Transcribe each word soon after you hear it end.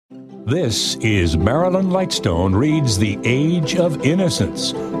This is Marilyn Lightstone reads The Age of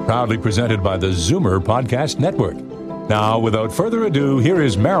Innocence, proudly presented by the Zoomer Podcast Network. Now, without further ado, here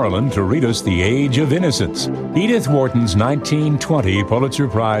is Marilyn to read us The Age of Innocence, Edith Wharton's 1920 Pulitzer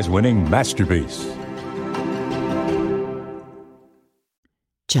Prize-winning masterpiece.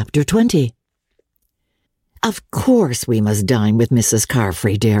 Chapter 20. "Of course we must dine with Mrs.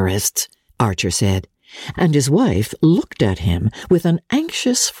 Carfrey, dearest," Archer said, and his wife looked at him with an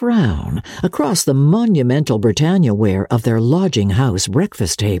anxious frown across the monumental Britannia-ware of their lodging-house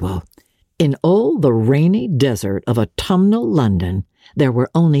breakfast table. In all the rainy desert of autumnal London, there were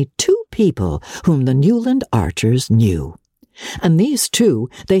only two people whom the Newland Archers knew, and these two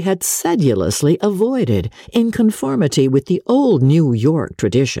they had sedulously avoided in conformity with the old New York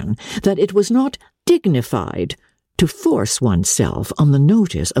tradition that it was not dignified to force oneself on the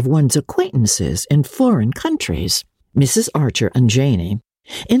notice of one's acquaintances in foreign countries. Mrs. Archer and Janey,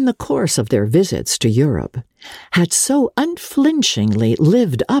 in the course of their visits to Europe, had so unflinchingly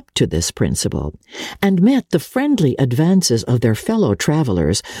lived up to this principle, and met the friendly advances of their fellow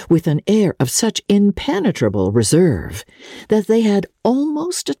travelers with an air of such impenetrable reserve, that they had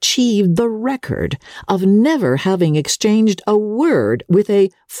almost achieved the record of never having exchanged a word with a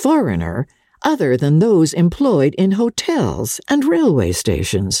foreigner other than those employed in hotels and railway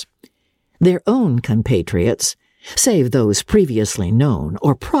stations. Their own compatriots, save those previously known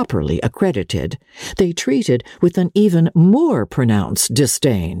or properly accredited, they treated with an even more pronounced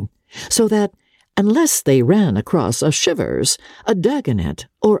disdain, so that, unless they ran across a Chivers, a Dagonet,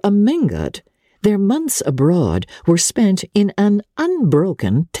 or a Mingott, their months abroad were spent in an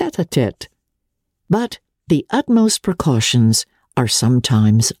unbroken tete-a-tete. But the utmost precautions are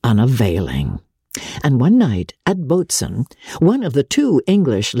sometimes unavailing. And one night at Boatswain, one of the two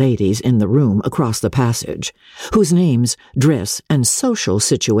English ladies in the room across the passage, whose names, dress, and social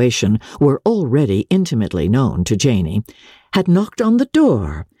situation were already intimately known to Janey, had knocked on the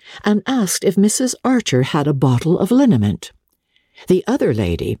door and asked if Mrs. Archer had a bottle of liniment. The other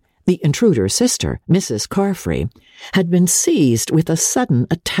lady, the intruder's sister, Mrs. Carfrey, had been seized with a sudden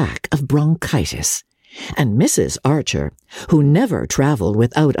attack of bronchitis, and Mrs. Archer, who never traveled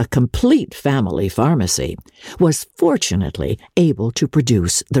without a complete family pharmacy, was fortunately able to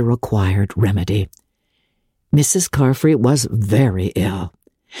produce the required remedy. Mrs. Carfrey was very ill,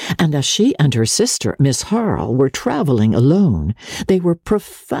 and as she and her sister, Miss Harle, were traveling alone, they were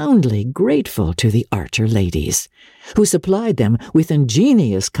profoundly grateful to the Archer ladies, who supplied them with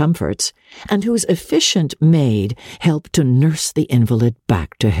ingenious comforts, and whose efficient maid helped to nurse the invalid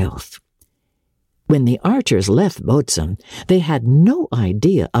back to health. When the Archers left Boatswain, they had no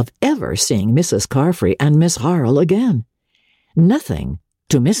idea of ever seeing Mrs. Carfrey and Miss Harle again. Nothing,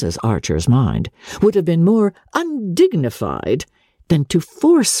 to Mrs. Archer's mind, would have been more undignified than to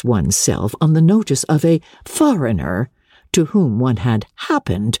force oneself on the notice of a foreigner to whom one had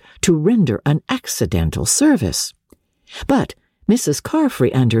happened to render an accidental service. But Mrs.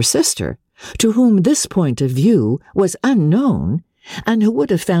 Carfrey and her sister, to whom this point of view was unknown, and who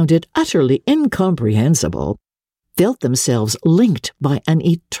would have found it utterly incomprehensible, felt themselves linked by an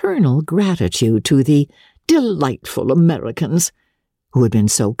eternal gratitude to the delightful Americans who had been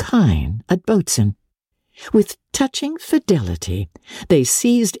so kind at Boatswain. With touching fidelity, they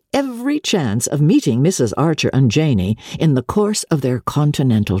seized every chance of meeting Mrs. Archer and Janey in the course of their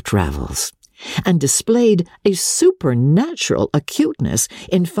continental travels, and displayed a supernatural acuteness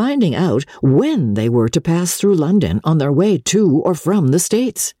in finding out when they were to pass through London on their way to or from the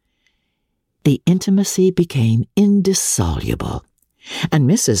States. The intimacy became indissoluble, and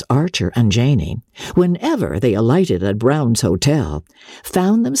Mrs. Archer and Janey, whenever they alighted at Brown's Hotel,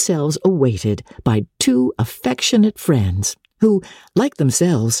 found themselves awaited by two affectionate friends who, like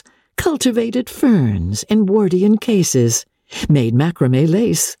themselves, cultivated ferns in Wardian cases, made macrame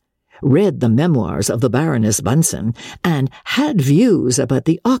lace, read the memoirs of the Baroness Bunsen, and had views about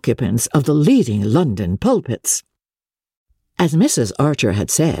the occupants of the leading London pulpits. As Mrs. Archer had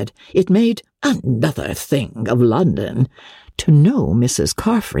said, it made another thing of London to know Mrs.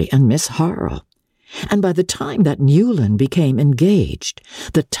 Carfrey and Miss Harle, and by the time that Newland became engaged,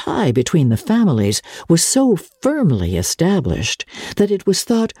 the tie between the families was so firmly established that it was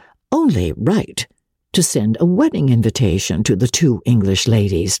thought only right to send a wedding invitation to the two English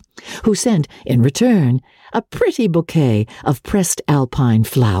ladies, who sent, in return, a pretty bouquet of pressed alpine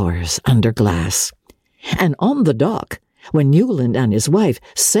flowers under glass. And on the dock, when Newland and his wife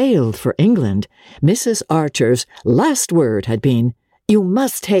sailed for England, Mrs. Archer's last word had been, "You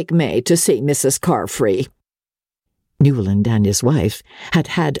must take May to see Mrs. Carfrey." Newland and his wife had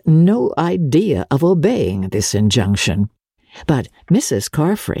had no idea of obeying this injunction, but Mrs.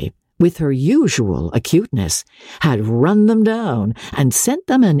 Carfrey, with her usual acuteness, had run them down and sent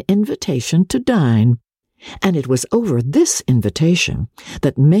them an invitation to dine. And it was over this invitation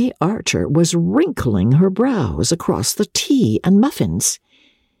that May Archer was wrinkling her brows across the tea and muffins.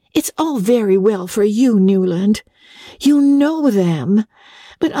 "It's all very well for you, Newland. You know them.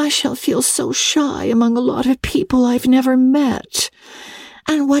 But I shall feel so shy among a lot of people I've never met.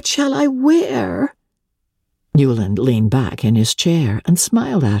 And what shall I wear?" Newland leaned back in his chair and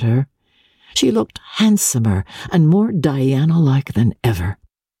smiled at her. She looked handsomer and more Diana-like than ever.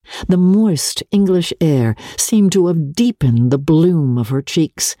 The moist English air seemed to have deepened the bloom of her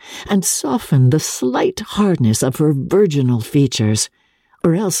cheeks and softened the slight hardness of her virginal features,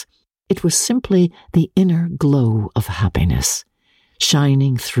 or else it was simply the inner glow of happiness,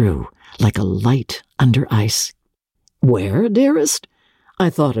 shining through like a light under ice. "Where, dearest? I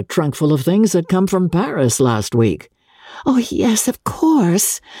thought a trunkful of things had come from Paris last week." "Oh, yes, of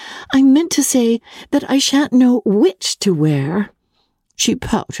course. I meant to say that I shan't know which to wear." She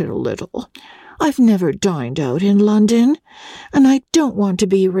pouted a little. "I've never dined out in London, and I don't want to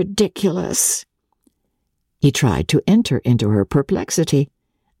be ridiculous." He tried to enter into her perplexity.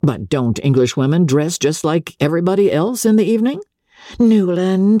 "But don't English women dress just like everybody else in the evening?"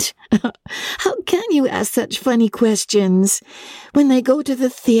 "Newland, how can you ask such funny questions? When they go to the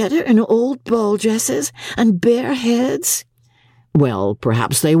theatre in old ball dresses and bare heads?" "Well,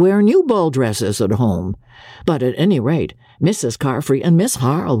 perhaps they wear new ball dresses at home. But at any rate, Mrs. Carfrey and Miss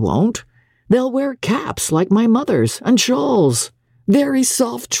Harle won't. They'll wear caps like my mother's and shawls. Very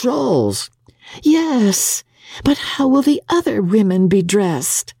soft shawls." "Yes, but how will the other women be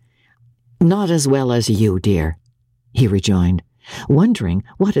dressed?" "Not as well as you, dear," he rejoined, wondering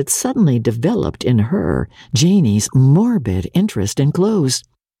what had suddenly developed in her, Janie's morbid interest in clothes.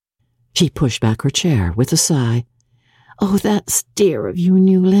 She pushed back her chair with a sigh. "Oh, that's dear of you,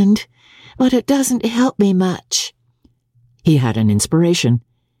 Newland, but it doesn't help me much." He had an inspiration.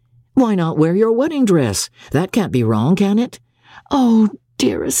 "Why not wear your wedding dress? That can't be wrong, can it?" "Oh,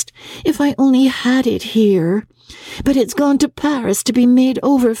 dearest, if I only had it here. But it's gone to Paris to be made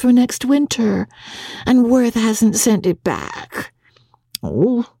over for next winter, and Worth hasn't sent it back."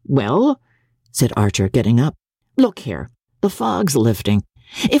 "Oh, well," said Archer, getting up. "Look here, the fog's lifting.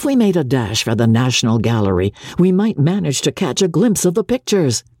 If we made a dash for the National Gallery, we might manage to catch a glimpse of the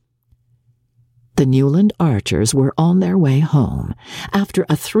pictures." The Newland Archers were on their way home after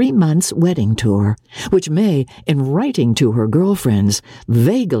a 3-month wedding tour, which May, in writing to her girlfriends,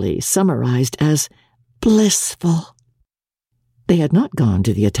 vaguely summarized as blissful. They had not gone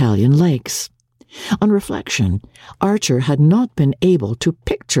to the Italian lakes. On reflection, Archer had not been able to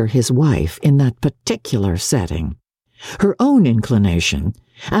picture his wife in that particular setting. Her own inclination,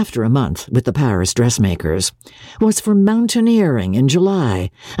 after a month with the Paris dressmakers, was for mountaineering in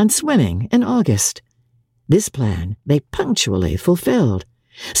July and swimming in August. This plan they punctually fulfilled,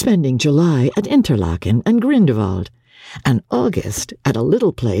 spending July at Interlaken and Grindelwald, and August at a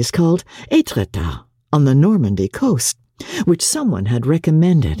little place called Étretat on the Normandy coast, which someone had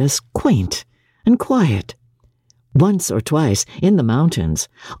recommended as quaint and quiet. Once or twice in the mountains,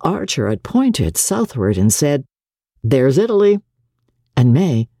 Archer had pointed southward and said, "There's Italy," and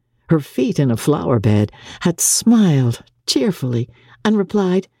May, her feet in a flower bed, had smiled cheerfully and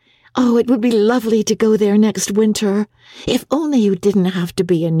replied, "Oh, it would be lovely to go there next winter, if only you didn't have to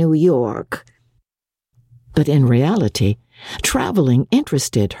be in New York." But in reality, traveling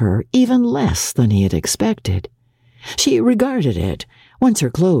interested her even less than he had expected. She regarded it, once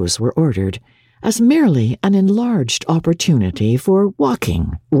her clothes were ordered, as merely an enlarged opportunity for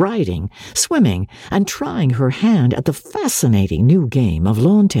walking, riding, swimming, and trying her hand at the fascinating new game of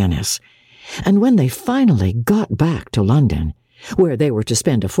lawn tennis. And when they finally got back to London, where they were to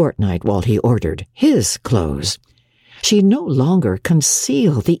spend a fortnight while he ordered his clothes, she no longer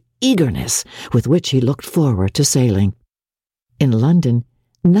concealed the eagerness with which he looked forward to sailing. In London,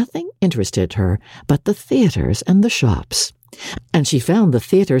 nothing interested her but the theatres and the shops, and she found the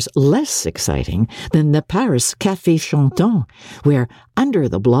theatres less exciting than the Paris Café Chantant, where, under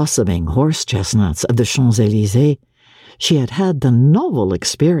the blossoming horse-chestnuts of the Champs-Élysées, she had had the novel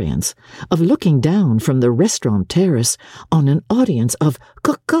experience of looking down from the restaurant terrace on an audience of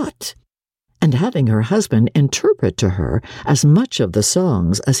cocottes, and having her husband interpret to her as much of the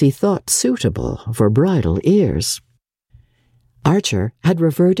songs as he thought suitable for bridal ears. Archer had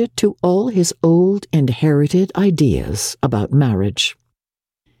reverted to all his old inherited ideas about marriage.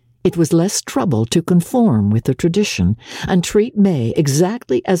 It was less trouble to conform with the tradition and treat May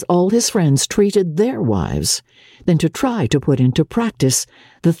exactly as all his friends treated their wives than to try to put into practice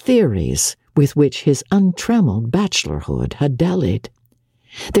the theories with which his untrammeled bachelorhood had dallied.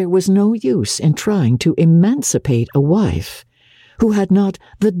 There was no use in trying to emancipate a wife who had not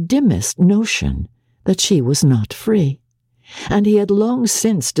the dimmest notion that she was not free. And he had long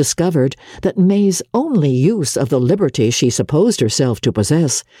since discovered that May's only use of the liberty she supposed herself to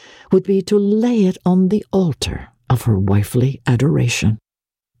possess would be to lay it on the altar of her wifely adoration.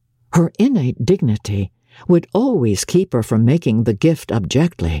 Her innate dignity would always keep her from making the gift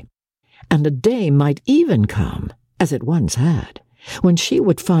abjectly, and a day might even come, as it once had, when she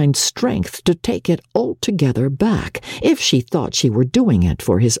would find strength to take it altogether back if she thought she were doing it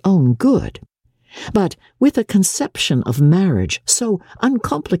for his own good. But with a conception of marriage so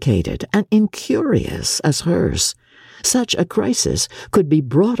uncomplicated and incurious as hers, such a crisis could be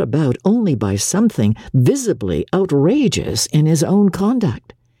brought about only by something visibly outrageous in his own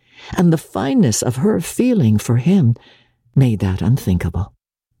conduct, and the fineness of her feeling for him made that unthinkable.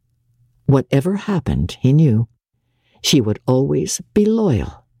 Whatever happened, he knew, she would always be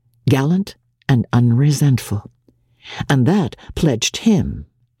loyal, gallant, and unresentful, and that pledged him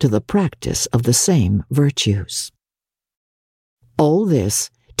to the practice of the same virtues. All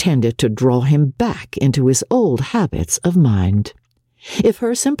this tended to draw him back into his old habits of mind. If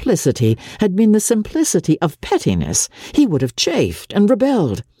her simplicity had been the simplicity of pettiness, he would have chafed and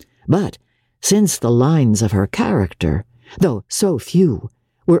rebelled. But since the lines of her character, though so few,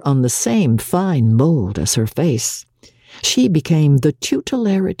 were on the same fine mold as her face, she became the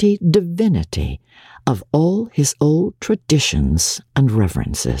tutelary divinity of all his old traditions and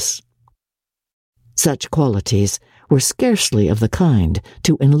reverences. Such qualities were scarcely of the kind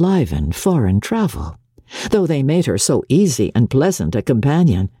to enliven foreign travel, though they made her so easy and pleasant a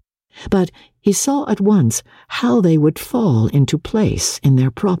companion, but he saw at once how they would fall into place in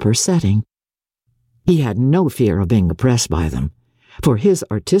their proper setting. He had no fear of being oppressed by them, for his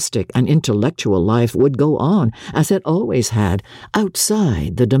artistic and intellectual life would go on, as it always had,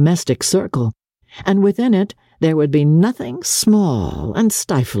 outside the domestic circle, and within it there would be nothing small and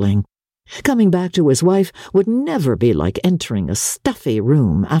stifling. Coming back to his wife would never be like entering a stuffy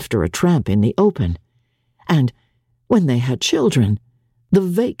room after a tramp in the open. And when they had children, the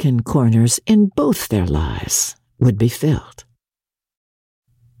vacant corners in both their lives would be filled.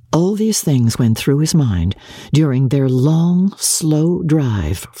 All these things went through his mind during their long, slow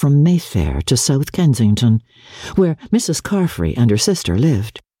drive from Mayfair to South Kensington, where Mrs. Carfry and her sister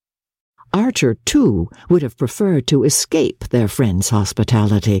lived. Archer, too, would have preferred to escape their friend's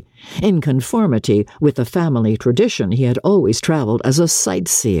hospitality. In conformity with the family tradition, he had always travelled as a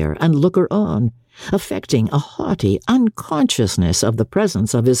sightseer and looker-on, affecting a haughty unconsciousness of the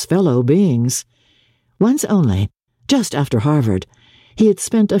presence of his fellow beings. Once only, just after Harvard, he had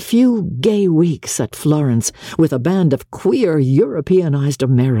spent a few gay weeks at Florence with a band of queer Europeanized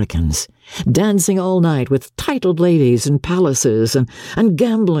Americans, dancing all night with titled ladies in palaces and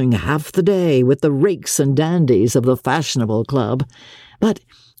gambling half the day with the rakes and dandies of the fashionable club. But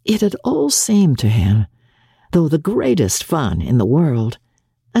it had all seemed to him, though the greatest fun in the world,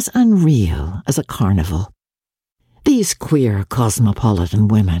 as unreal as a carnival. These queer cosmopolitan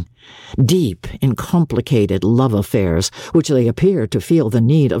women, deep in complicated love affairs which they appeared to feel the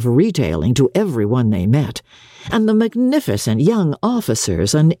need of retailing to everyone they met, and the magnificent young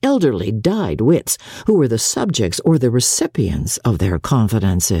officers and elderly dyed wits who were the subjects or the recipients of their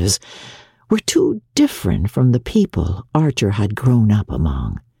confidences, were too different from the people Archer had grown up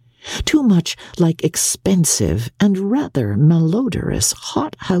among. Too much like expensive and rather malodorous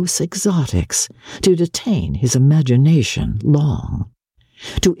hothouse exotics to detain his imagination long.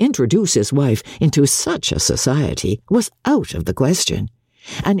 To introduce his wife into such a society was out of the question,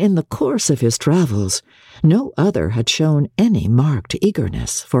 and in the course of his travels, no other had shown any marked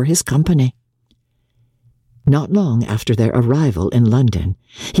eagerness for his company. Not long after their arrival in London,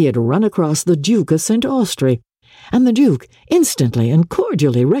 he had run across the Duke of St. Austrey, and the Duke, instantly and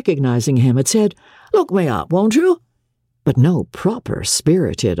cordially recognizing him, had said, "Look me up, won't you?" But no proper,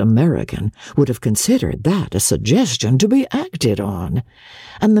 spirited American would have considered that a suggestion to be acted on,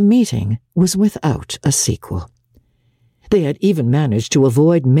 and the meeting was without a sequel. They had even managed to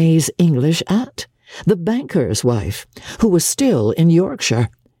avoid May's English aunt, the banker's wife, who was still in Yorkshire.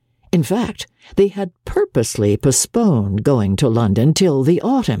 In fact, they had purposely postponed going to London till the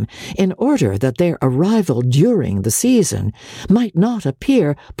autumn, in order that their arrival during the season might not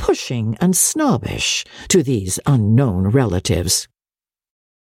appear pushing and snobbish to these unknown relatives.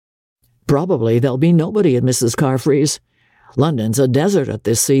 "Probably there'll be nobody at Mrs. Carfry's. London's a desert at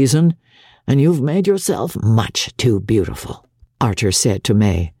this season, and you've made yourself much too beautiful," Archer said to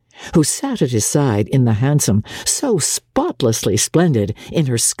May, who sat at his side in the hansom, so spotlessly splendid in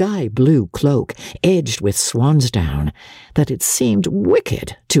her sky-blue cloak edged with swansdown that it seemed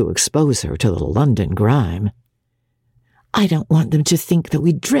wicked to expose her to the London grime. "I don't want them to think that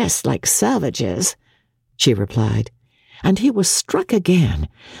we dress like savages," she replied, and he was struck again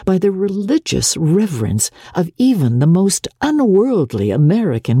by the religious reverence of even the most unworldly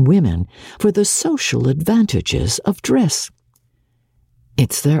American women for the social advantages of dress.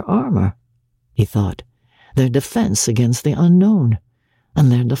 "It's their armor," he thought, "their defense against the unknown,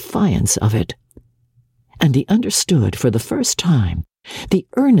 and their defiance of it." And he understood for the first time the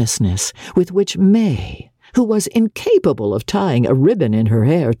earnestness with which May, who was incapable of tying a ribbon in her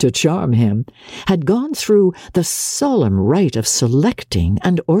hair to charm him, had gone through the solemn rite of selecting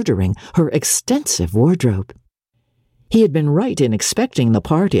and ordering her extensive wardrobe. He had been right in expecting the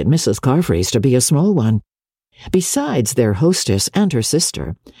party at Mrs. Carfry's to be a small one. Besides their hostess and her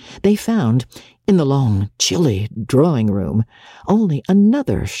sister, they found, in the long, chilly drawing-room, only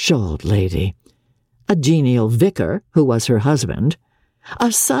another shawled lady, a genial vicar who was her husband,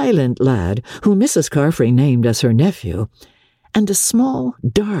 a silent lad whom Mrs. Carfry named as her nephew, and a small,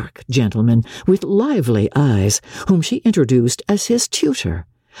 dark gentleman with lively eyes whom she introduced as his tutor,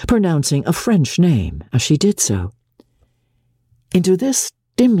 pronouncing a French name as she did so. Into this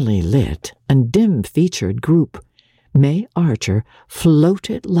dimly lit and dim-featured group, May Archer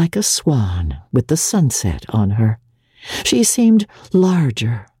floated like a swan with the sunset on her. She seemed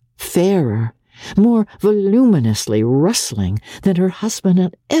larger, fairer, more voluminously rustling than her husband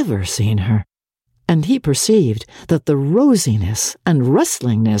had ever seen her, and he perceived that the rosiness and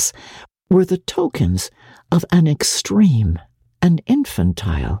rustlingness were the tokens of an extreme and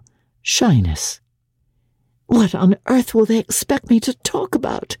infantile shyness. "What on earth will they expect me to talk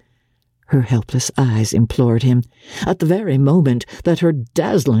about?" her helpless eyes implored him, at the very moment that her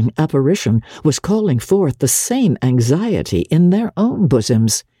dazzling apparition was calling forth the same anxiety in their own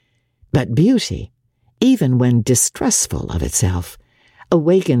bosoms. But beauty, even when distrustful of itself,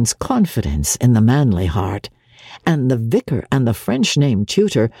 awakens confidence in the manly heart, and the vicar and the French-named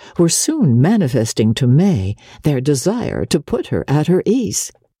tutor were soon manifesting to May their desire to put her at her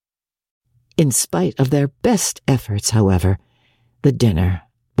ease. In spite of their best efforts, however, the dinner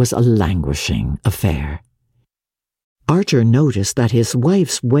was a languishing affair. Archer noticed that his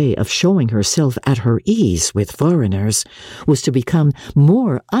wife's way of showing herself at her ease with foreigners was to become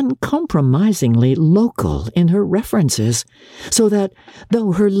more uncompromisingly local in her references, so that,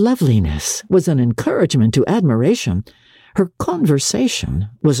 though her loveliness was an encouragement to admiration, her conversation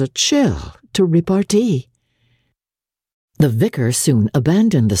was a chill to repartee. The vicar soon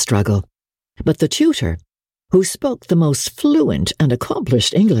abandoned the struggle, but the tutor, who spoke the most fluent and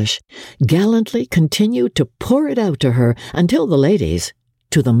accomplished English, gallantly continued to pour it out to her until the ladies,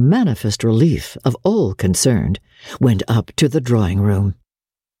 to the manifest relief of all concerned, went up to the drawing-room.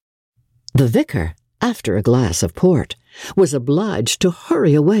 The vicar, after a glass of port, was obliged to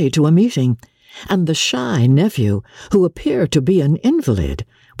hurry away to a meeting, and the shy nephew, who appeared to be an invalid,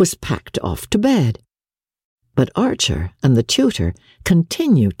 was packed off to bed. But Archer and the tutor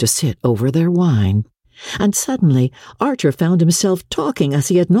continued to sit over their wine, and suddenly Archer found himself talking as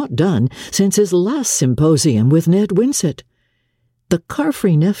he had not done since his last symposium with Ned Winsett. The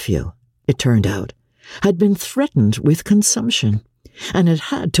Carfry nephew, it turned out, had been threatened with consumption, and had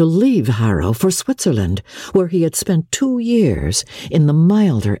had to leave Harrow for Switzerland, where he had spent 2 years in the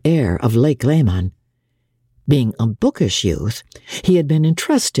milder air of Lake Leman. Being a bookish youth, he had been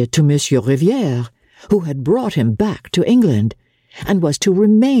entrusted to Monsieur Rivière, who had brought him back to England, and was to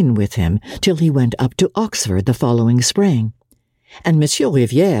remain with him till he went up to Oxford the following spring. And Monsieur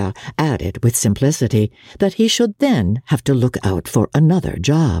Rivière added with simplicity that he should then have to look out for another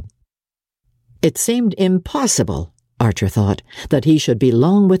job. It seemed impossible, Archer thought, that he should be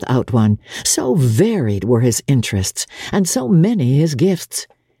long without one, so varied were his interests, and so many his gifts.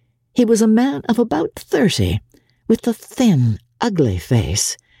 He was a man of about 30, with a thin, ugly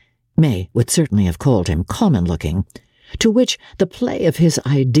face. May would certainly have called him common-looking, to which the play of his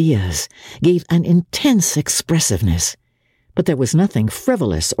ideas gave an intense expressiveness, but there was nothing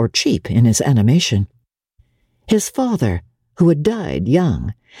frivolous or cheap in his animation. His father, who had died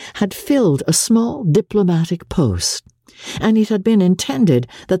young, had filled a small diplomatic post, and it had been intended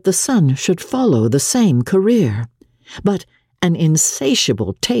that the son should follow the same career. But an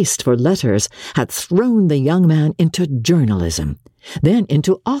insatiable taste for letters had thrown the young man into journalism, then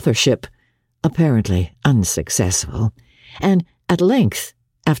into authorship, apparently unsuccessful, and at length,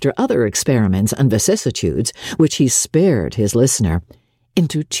 after other experiments and vicissitudes which he spared his listener,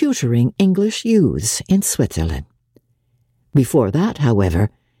 into tutoring English youths in Switzerland. Before that, however,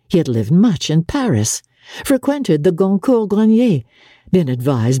 He had lived much in Paris, frequented the Goncourt Grenier, been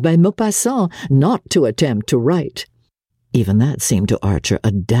advised by Maupassant not to attempt to write. Even that seemed to Archer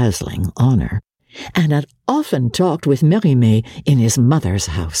a dazzling honor, and had often talked with Mérimée in his mother's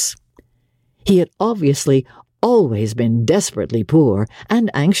house. He had obviously always been desperately poor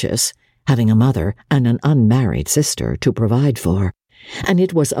and anxious, having a mother and an unmarried sister to provide for, and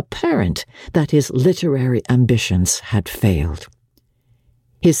it was apparent that his literary ambitions had failed.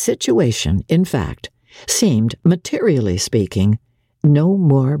 His situation, in fact, seemed, materially speaking, no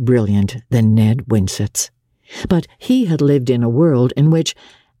more brilliant than Ned Winsett's. But he had lived in a world in which,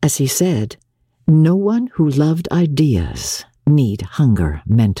 as he said, no one who loved ideas need hunger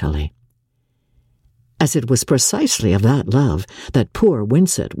mentally. As it was precisely of that love that poor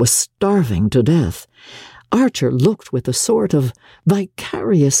Winsett was starving to death, Archer looked with a sort of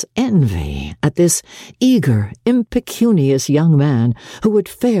vicarious envy at this eager, impecunious young man who had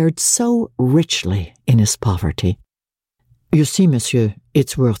fared so richly in his poverty. "You see, monsieur,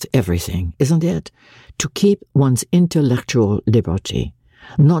 it's worth everything, isn't it? To keep one's intellectual liberty,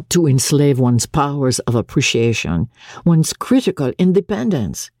 not to enslave one's powers of appreciation, one's critical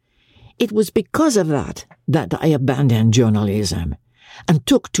independence. It was because of that I abandoned journalism and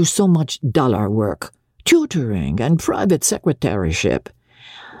took to so much dollar work, tutoring and private secretaryship.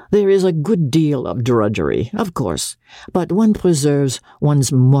 There is a good deal of drudgery, of course, but one preserves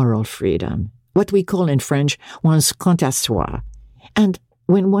one's moral freedom, what we call in French one's quant à soi. And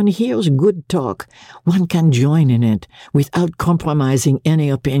when one hears good talk, one can join in it without compromising any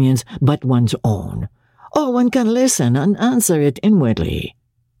opinions but one's own, or one can listen and answer it inwardly.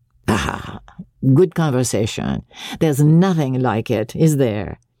 Ah, good conversation. There's nothing like it, is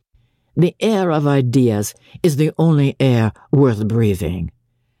there? The air of ideas is the only air worth breathing.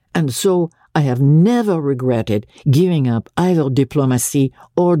 And so I have never regretted giving up either diplomacy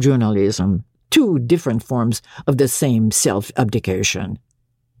or journalism, two different forms of the same self-abdication."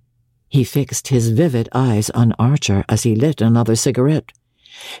 He fixed his vivid eyes on Archer as he lit another cigarette.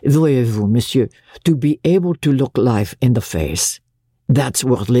 "Voyez-vous, monsieur, to be able to look life in the face, that's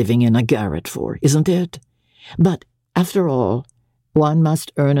worth living in a garret for, isn't it? But, after all, one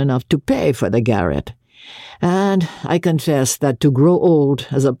must earn enough to pay for the garret. And I confess that to grow old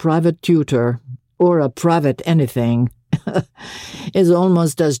as a private tutor, or a private anything, is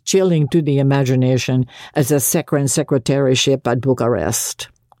almost as chilling to the imagination as a secretaryship at Bucharest.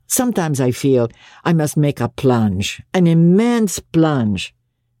 Sometimes I feel I must make a plunge, an immense plunge.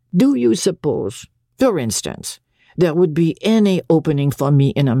 Do you suppose, for instance, there would be any opening for me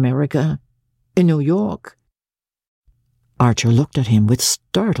in America? In New York?" Archer looked at him with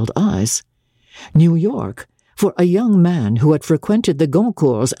startled eyes. New York, for a young man who had frequented the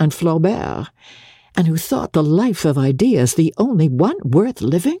Goncourts and Flaubert, and who thought the life of ideas the only one worth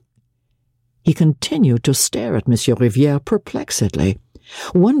living? He continued to stare at Monsieur Rivière perplexedly,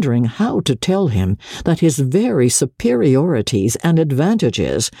 wondering how to tell him that his very superiorities and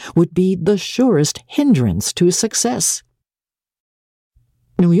advantages would be the surest hindrance to success.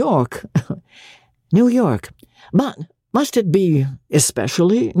 "New York? New York. But must it be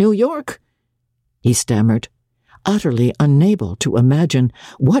especially New York?" he stammered, utterly unable to imagine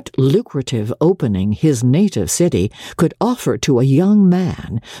what lucrative opening his native city could offer to a young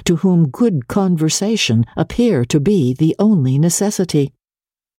man to whom good conversation appeared to be the only necessity.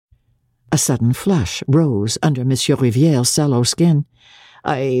 A sudden flush rose under Monsieur Rivière's sallow skin.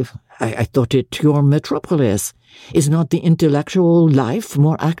 I thought it your metropolis. Is not the intellectual life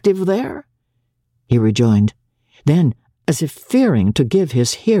more active there?" he rejoined. Then, as if fearing to give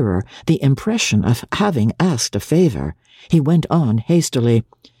his hearer the impression of having asked a favor, he went on hastily.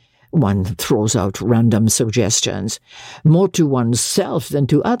 "One throws out random suggestions, more to oneself than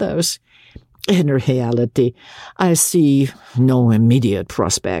to others. In reality, I see no immediate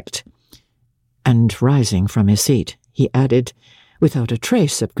prospect." And rising from his seat, he added, without a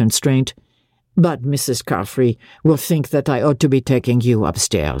trace of constraint, "But Mrs. Carfrey will think that I ought to be taking you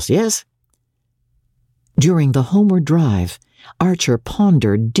upstairs, yes?" During the homeward drive, Archer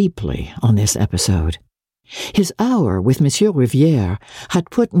pondered deeply on this episode. His hour with Monsieur Rivière had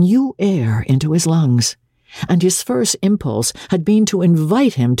put new air into his lungs, and his first impulse had been to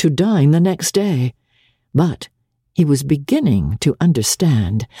invite him to dine the next day. But he was beginning to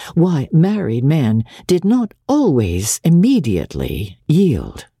understand why married men did not always immediately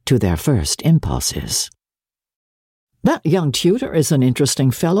yield to their first impulses. "That young tutor is an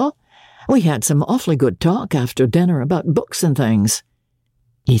interesting fellow. We had some awfully good talk after dinner about books and things,"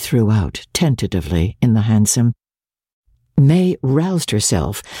 he threw out tentatively in the hansom. May roused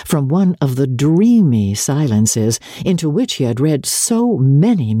herself from one of the dreamy silences into which he had read so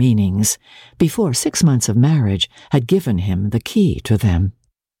many meanings before 6 months of marriage had given him the key to them.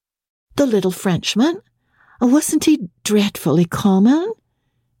 "The little Frenchman? Wasn't he dreadfully common?"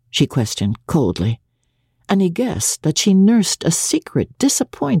 she questioned coldly, and he guessed that she nursed a secret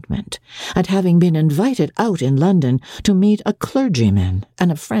disappointment at having been invited out in London to meet a clergyman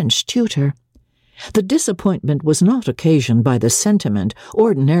and a French tutor. The disappointment was not occasioned by the sentiment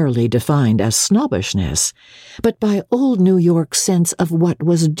ordinarily defined as snobbishness, but by old New York's sense of what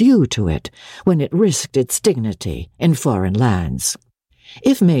was due to it when it risked its dignity in foreign lands.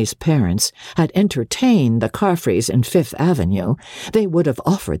 If May's parents had entertained the Carfreys in Fifth Avenue, they would have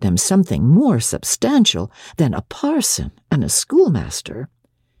offered them something more substantial than a parson and a schoolmaster.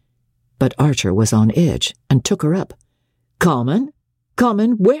 But Archer was on edge and took her up. "Common?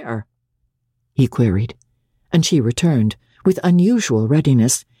 Common where?" he queried, and she returned, with unusual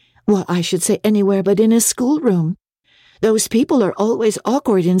readiness. "Well, I should say anywhere but in his schoolroom. Those people are always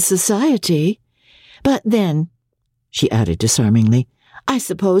awkward in society. But then," she added disarmingly, "I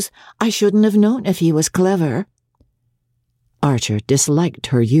suppose I shouldn't have known if he was clever." Archer disliked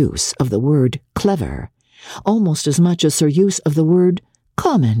her use of the word clever, almost as much as her use of the word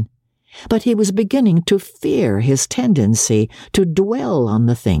common, but he was beginning to fear his tendency to dwell on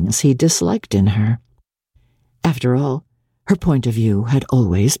the things he disliked in her. After all, her point of view had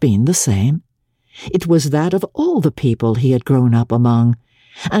always been the same. It was that of all the people he had grown up among,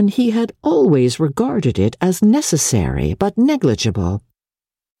 and he had always regarded it as necessary but negligible.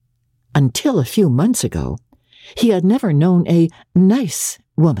 Until a few months ago, he had never known a nice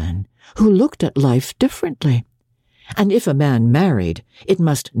woman who looked at life differently. And if a man married, it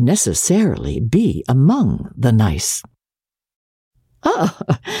must necessarily be among the nice. "Oh,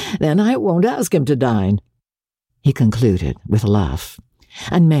 then I won't ask him to dine," he concluded with a laugh,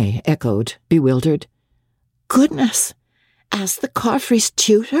 and May echoed, bewildered, "Goodness, as the Carfreys'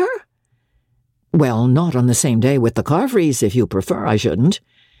 tutor?" "Well, not on the same day with the Carfreys, if you prefer, I shouldn't.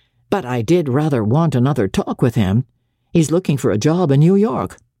 But I did rather want another talk with him. He's looking for a job in New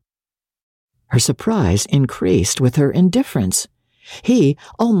York." Her surprise increased with her indifference. He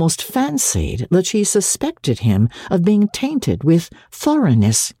almost fancied that she suspected him of being tainted with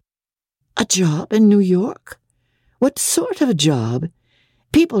foreignness. "A job in New York? What sort of a job?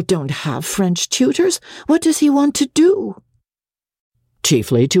 People don't have French tutors. What does he want to do?"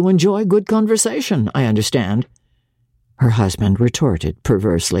 "Chiefly to enjoy good conversation, I understand," her husband retorted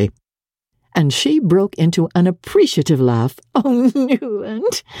perversely. And she broke into an appreciative laugh. "Oh,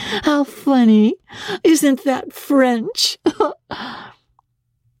 Newland, how funny! Isn't that French?"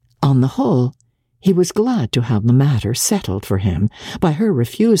 On the whole, he was glad to have the matter settled for him by her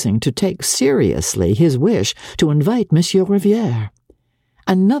refusing to take seriously his wish to invite Monsieur Riviere.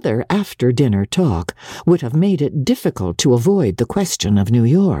 Another after-dinner talk would have made it difficult to avoid the question of New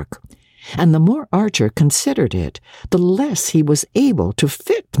York, and the more Archer considered it, the less he was able to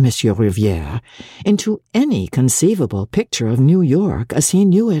fit Monsieur Riviere into any conceivable picture of New York as he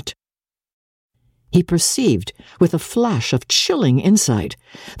knew it. He perceived, with a flash of chilling insight,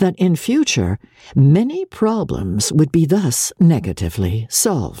 that in future many problems would be thus negatively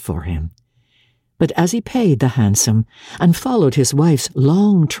solved for him. But as he paid the hansom and followed his wife's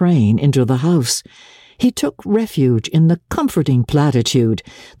long train into the house, he took refuge in the comforting platitude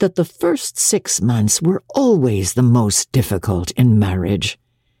that the first 6 months were always the most difficult in marriage.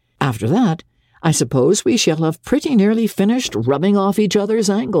 "After that, I suppose we shall have pretty nearly finished rubbing off each other's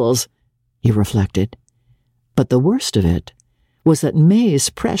angles," he reflected. But the worst of it was that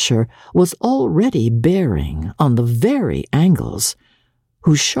May's pressure was already bearing on the very angles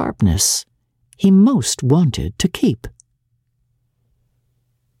whose sharpness he most wanted to keep.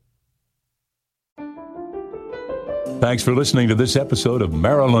 Thanks for listening to this episode of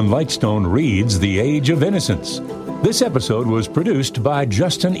Marilyn Lightstone Reads The Age of Innocence. This episode was produced by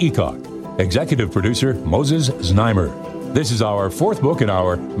Justin Eacock, executive producer Moses Znaimer. This is our 4th book in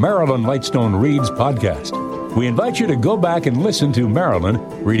our Marilyn Lightstone Reads podcast. We invite you to go back and listen to Marilyn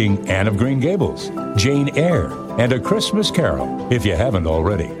reading Anne of Green Gables, Jane Eyre, and A Christmas Carol if you haven't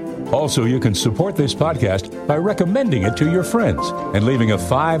already. Also, you can support this podcast by recommending it to your friends and leaving a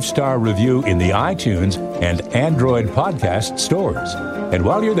 5-star review in the iTunes and Android podcast stores. And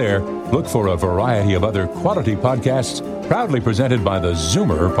while you're there, look for a variety of other quality podcasts proudly presented by the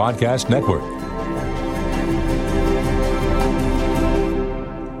Zoomer Podcast Network.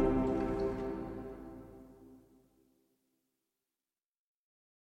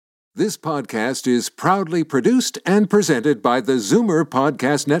 This podcast is proudly produced and presented by the Zoomer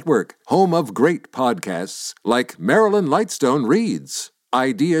Podcast Network, home of great podcasts like Marilyn Lightstone Reads,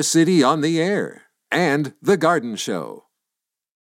 Idea City on the Air, and The Garden Show.